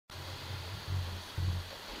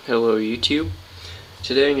Hello YouTube.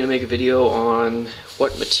 Today I'm going to make a video on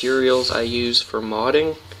what materials I use for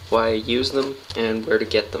modding, why I use them, and where to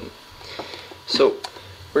get them. So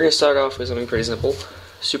we're going to start off with something pretty simple,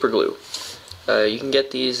 super glue. You can get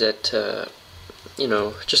these at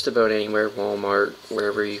just about anywhere, Walmart,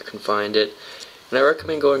 wherever you can find it. And I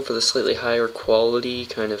recommend going for the slightly higher quality,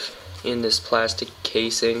 kind of in this plastic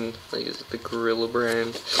casing, like the Gorilla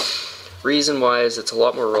brand. Reason why is it's a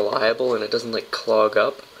lot more reliable and it doesn't like clog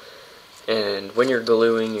up. And when you're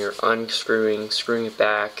gluing, you're unscrewing, screwing it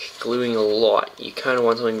back, gluing a lot. You kind of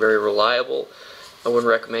want something very reliable. I wouldn't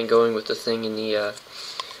recommend going with the thing in the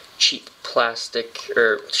cheap plastic,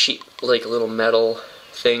 or cheap like little metal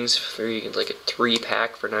things for like a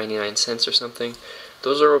 3-pack for 99 cents or something.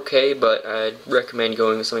 Those are okay, but I'd recommend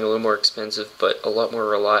going with something a little more expensive but a lot more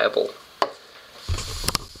reliable.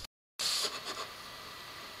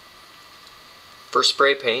 For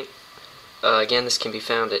spray paint, again, this can be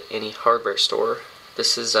found at any hardware store.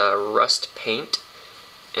 This is rust paint,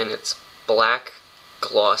 and it's black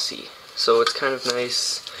glossy. So it's kind of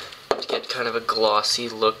nice to get kind of a glossy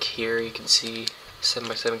look here. You can see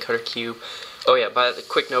 7x7 cutter cube. Oh yeah, by the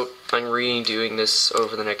quick note, I'm redoing this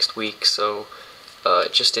over the next week, so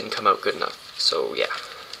it just didn't come out good enough. So yeah,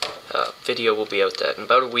 video will be out that in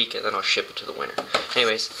about a week, and then I'll ship it to the winner.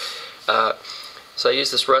 Anyways, so I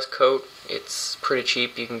use this rust coat. It's pretty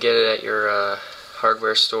cheap. You can get it at your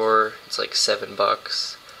hardware store. It's like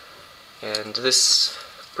 $7. And this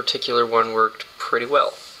particular one worked pretty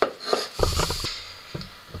well.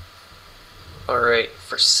 Alright,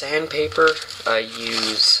 for sandpaper, I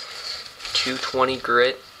use 220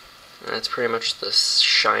 grit. That's pretty much the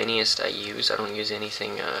shiniest I use. I don't use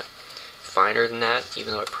anything finer than that,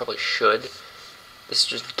 even though I probably should. This is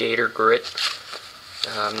just Gator grit.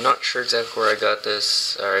 I'm not sure exactly where I got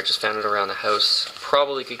this, or I just found it around the house.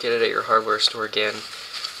 Probably could get it at your hardware store again.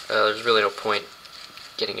 There's really no point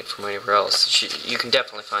getting it from anywhere else. You can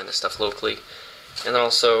definitely find this stuff locally. And then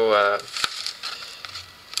also,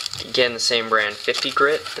 again, the same brand, 50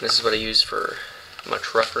 grit. And this is what I use for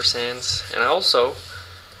much rougher sands. And I also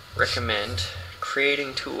recommend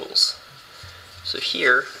creating tools. So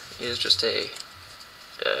here is just it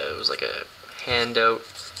was like a handout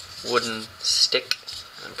wooden stick.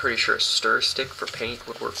 I'm pretty sure a stir stick for paint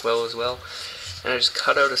would work well as well. And I just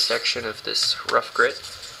cut out a section of this rough grit,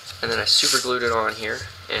 and then I super glued it on here.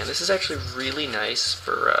 And this is actually really nice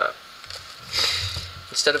for,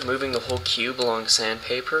 instead of moving the whole cube along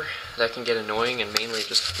sandpaper, that can get annoying and mainly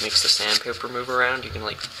just makes the sandpaper move around. You can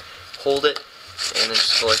like hold it and then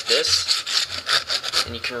just go like this,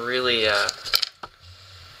 and you can really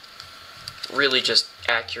just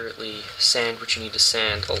accurately sand what you need to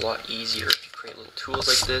sand a lot easier if you create little tools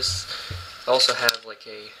like this. I also have like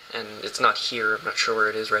and it's not here, I'm not sure where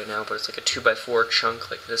it is right now, but it's like a 2x4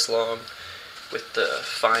 chunk like this long with the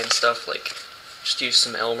fine stuff, like just used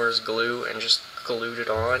some Elmer's glue and just glued it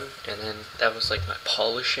on, and then that was like my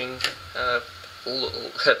polishing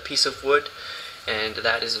piece of wood, and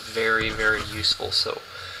that is very, very useful. So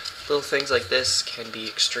little things like this can be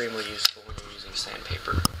extremely useful when you're using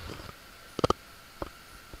sandpaper.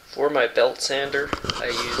 For my belt sander, I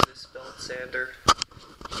use this belt sander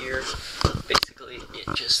here. Basically,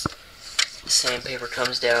 the sandpaper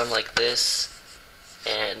comes down like this,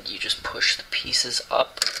 and you just push the pieces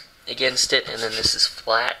up against it, and then this is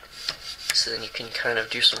flat, so then you can kind of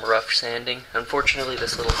do some rough sanding. Unfortunately,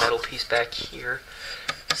 this little metal piece back here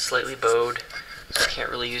is slightly bowed, so I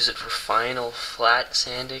can't really use it for final flat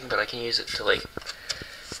sanding, but I can use it to like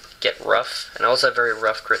get rough. And I also have very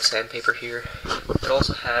rough grit sandpaper here. It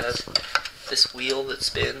also has this wheel that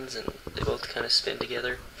spins, and they both kind of spin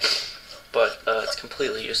together, but it's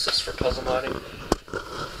completely useless for puzzle modding.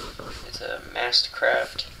 It's a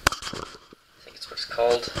Mastercraft, I think it's what it's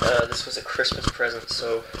called. This was a Christmas present,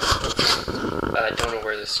 so I don't know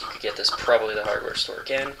where you could get this, probably the hardware store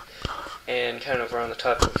again. And kind of around the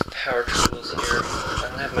top of power tools here, I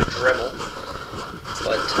don't have my Dremel,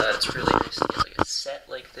 but it's really nice to get like a set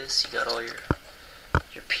like this. You got all your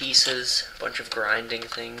pieces, a bunch of grinding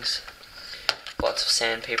things, lots of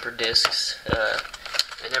sandpaper discs.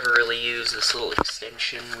 I never really use this little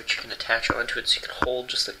extension which you can attach onto it so you can hold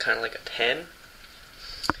just kind of like a pen.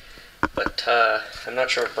 But I'm not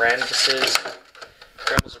sure what brand this is.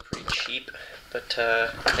 Dremels are pretty cheap, but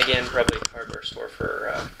again, probably a hardware store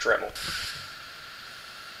for Dremel.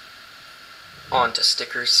 On to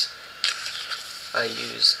stickers. I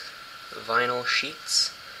use vinyl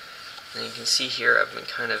sheets. And you can see here I've been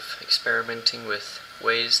kind of experimenting with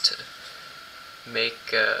ways to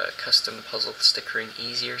make custom puzzle stickering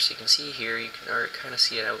easier. So you can see here, you can already kind of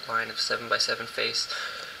see an outline of 7x7 face.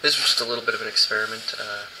 this was just a little bit of an experiment.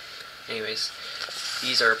 Anyways,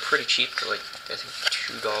 these are pretty cheap. They're like, I think,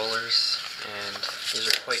 $2, and these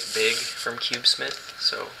are quite big from CubeSmith,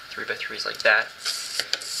 so 3x3s like that.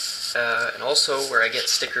 And also where I get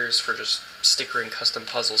stickers for just stickering custom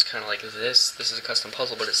puzzles, kind of like this. This is a custom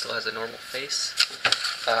puzzle, but it still has a normal face.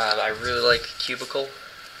 I really like Cubicle,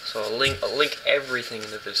 so I'll link everything in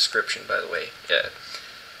the description, by the way.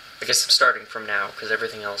 I guess I'm starting from now, because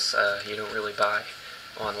everything else you don't really buy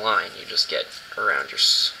online. You just get around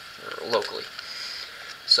locally.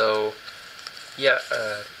 So, yeah,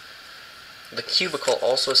 the Cubicle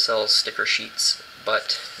also sells sticker sheets,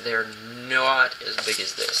 but they're not as big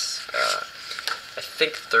as this. I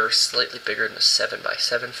think they're slightly bigger than a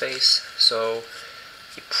 7x7 face, so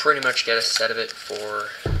you pretty much get a set of it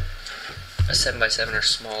for a 7x7 or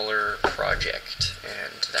smaller project,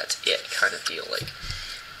 and that's it, kind of deal. Like,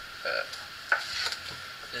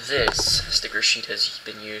 this sticker sheet has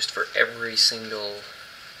been used for every single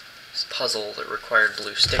puzzle that required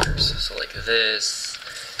blue stickers. So like this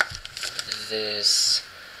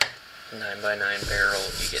 9x9 barrel,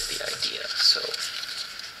 you get the idea. So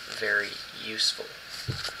very useful.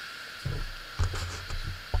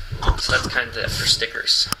 So that's kind of it for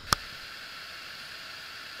stickers.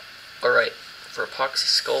 Alright, for Apoxie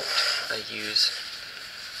Sculpt, I use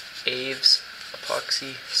Abe's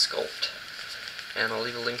Apoxie Sculpt, and I'll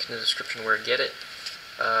leave a link in the description where I get it.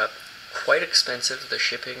 Quite expensive, the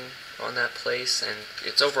shipping on that place, and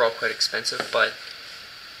it's overall quite expensive, but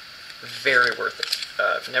very worth it.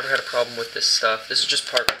 I've never had a problem with this stuff. This is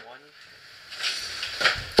just part 1.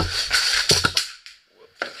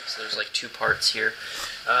 So there's like 2 parts here.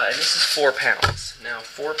 And this is 4 pounds. Now,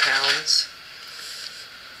 4 pounds,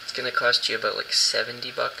 it's going to cost you about like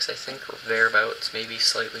 70 bucks, I think, or thereabouts, maybe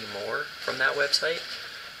slightly more from that website.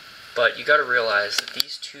 But you got to realize that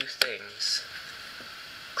these 2 things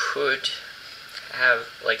could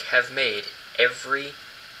have made every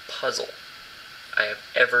puzzle I have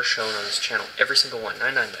ever shown on this channel. Every single one.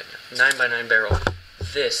 9x9 barrel.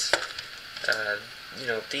 This.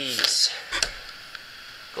 These.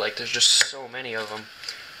 Like, there's just so many of them.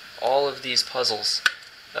 All of these puzzles,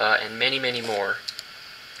 and many, many more,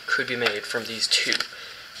 could be made from these 2.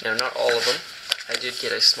 Now, not all of them. I did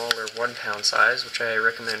get a smaller 1 pound size, which I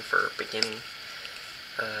recommend for beginning.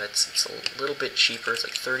 It's a little bit cheaper. It's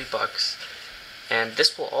like 30 bucks. And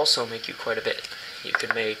this will also make you quite a bit. You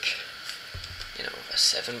could make, a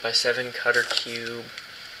 7x7 cutter cube,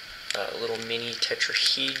 a little mini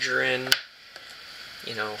tetrahedron,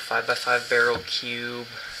 5x5 barrel cube,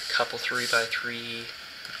 a couple 3x3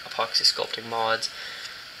 epoxy sculpting mods.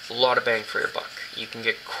 A lot of bang for your buck. You can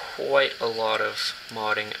get quite a lot of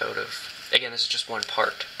modding out of, again, this is just one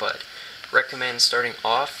part, but recommend starting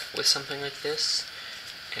off with something like this,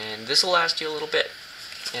 and this will last you a little bit,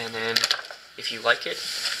 and then if you like it,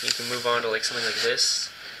 you can move on to like something like this,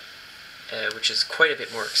 which is quite a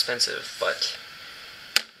bit more expensive, but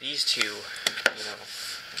these 2,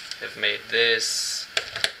 have made this,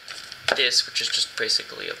 which is just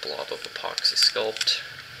basically a blob of Apoxie Sculpt,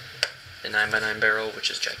 the 9x9 barrel,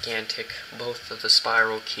 which is gigantic, both of the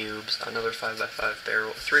spiral cubes, another 5x5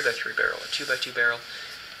 barrel, a 3x3 barrel, a 2x2 barrel,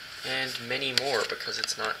 and many more because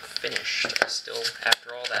it's not finished. I still,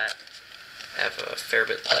 after all that, have a fair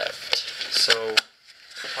bit left. So,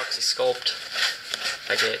 Apoxie Sculpt,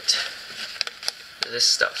 I get this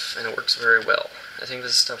stuff, and it works very well. I think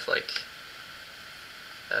this is stuff like,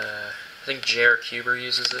 I think J.R. Cuber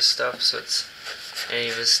uses this stuff, so it's any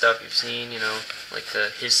of his stuff you've seen, like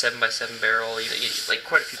his 7x7 barrel, like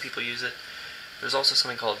quite a few people use it. There's also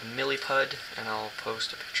something called milliput, and I'll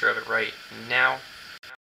post a picture of it right now.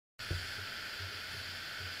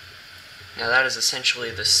 Now that is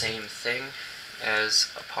essentially the same thing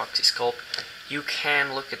as Apoxie Sculpt. You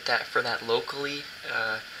can look at that for that locally.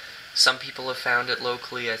 Some people have found it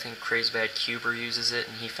locally. I think Crazy Bad Cuber uses it,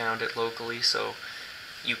 and he found it locally, so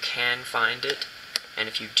you can find it. And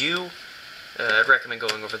if you do, I'd recommend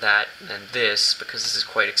going over that than this, because this is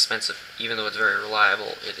quite expensive. Even though it's very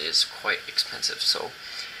reliable, it is quite expensive. So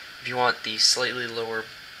if you want the slightly lower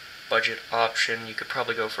budget option, you could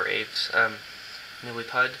probably go for Abe's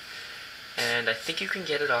milliput. And I think you can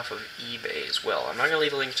get it off of eBay as well. I'm not going to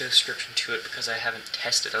leave a link in the description to it because I haven't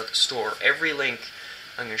tested out the store. Every link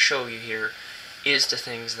I'm going to show you here is to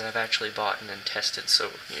things that I've actually bought and then tested,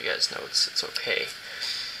 so you guys know it's okay.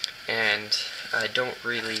 And I don't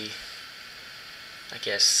really, I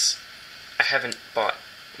guess, I haven't bought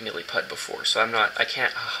milliput before, so I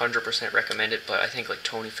can't 100% recommend it, but I think like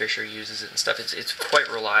Tony Fisher uses it and stuff. It's quite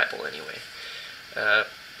reliable anyway.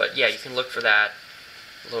 But yeah, you can look for that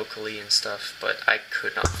locally and stuff, but I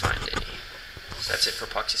could not find any. that's it for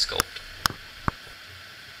Apoxie Sculpt.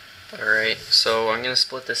 Alright, so I'm going to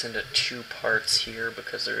split this into two parts here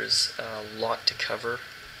because there's a lot to cover,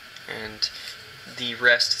 and the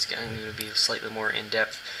rest is going to be slightly more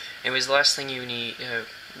in-depth. Anyways, the last thing you need,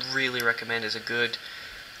 really recommend is a good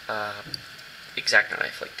X-Acto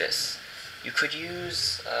knife like this. You could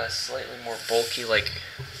use a slightly more bulky like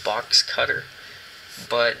box cutter,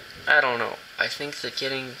 but I don't know. I think that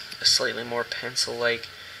getting a slightly more pencil-like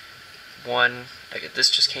one, like this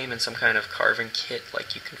just came in some kind of carving kit,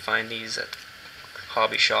 like you can find these at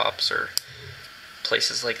hobby shops or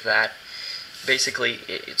places like that. Basically,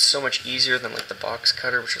 it's so much easier than like the box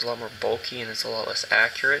cutter, which is a lot more bulky and it's a lot less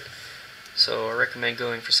accurate. So I recommend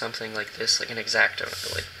going for something like this, like an X-Acto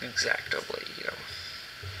blade, you know,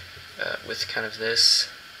 with kind of this,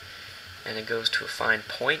 and it goes to a fine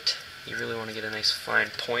point. You really want to get a nice fine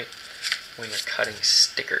point when you're cutting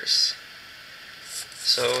stickers.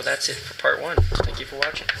 So that's it for part 1. Thank you for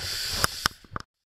watching.